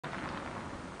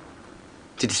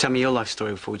Did you tell me your life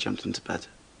story before we jumped into bed?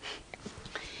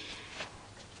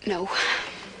 No.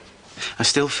 I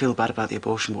still feel bad about the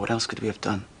abortion, but what else could we have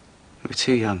done? We were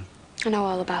too young. I know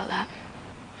all about that.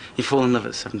 You fall in love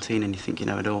at 17 and you think you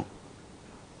know it all.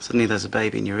 Suddenly there's a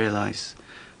baby and you realise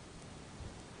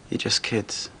you're just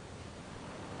kids.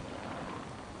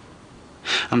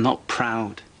 I'm not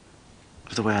proud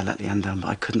of the way I let the end down, but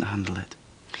I couldn't handle it.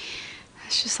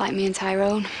 It's just like me and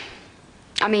Tyrone.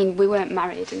 I mean, we weren't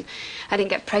married and I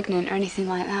didn't get pregnant or anything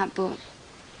like that, but,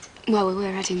 well, we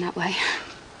were heading that way.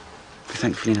 We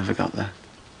thankfully never got there.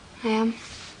 I am.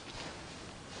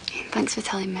 Thanks for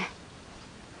telling me.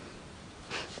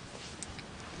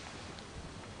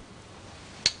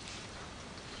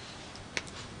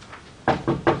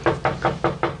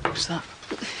 What's that?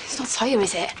 It's not Sawyer,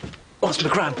 is it? Oh, it's my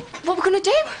gran. What are we going to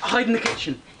do? Hide in the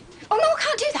kitchen. Oh, no, I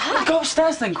can't do that. Go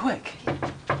upstairs then, quick.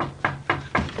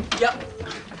 Yep.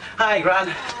 Hi, Gran.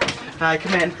 Hi,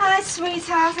 come in. Hi,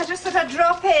 sweetheart. I just thought I'd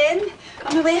drop in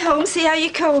on the way home, see how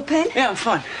you're coping. Yeah, I'm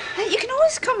fine. You can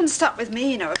always come and stop with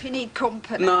me, you know, if you need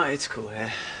company. No, it's cool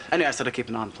here. Anyway, I said I'd keep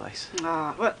an eye on the place.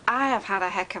 Oh, well, I have had a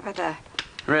heck of a day.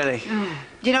 Really?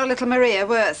 You know, little Maria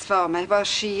works for me. Well,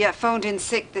 she phoned in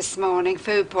sick this morning,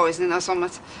 food poisoning or something.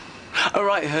 Oh,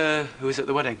 right, her who was at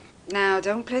the wedding. Now,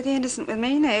 don't play the innocent with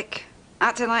me, Nick.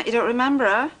 Acting like you don't remember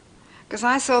her. Because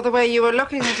I saw the way you were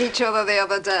looking at each other the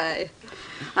other day.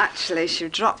 Actually, she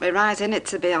dropped me right in it,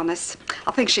 to be honest.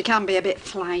 I think she can be a bit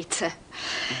flighty.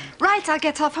 Right, I'll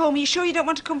get off home. Are you sure you don't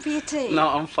want to come for your tea? No,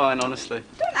 I'm fine, honestly.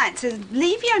 Don't like to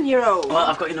leave you on your own. Well,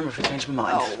 I've got your number if I change my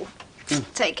mind. Oh,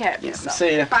 take care of yourself.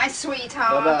 See ya. Bye,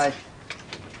 sweetheart.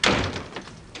 Bye-bye.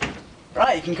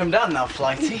 Right, you can come down now,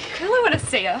 flighty. Well, I want to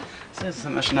see her. Says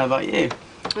something I should know about you.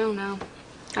 Oh, no.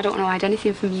 I don't want to hide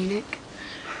anything from you, Nick.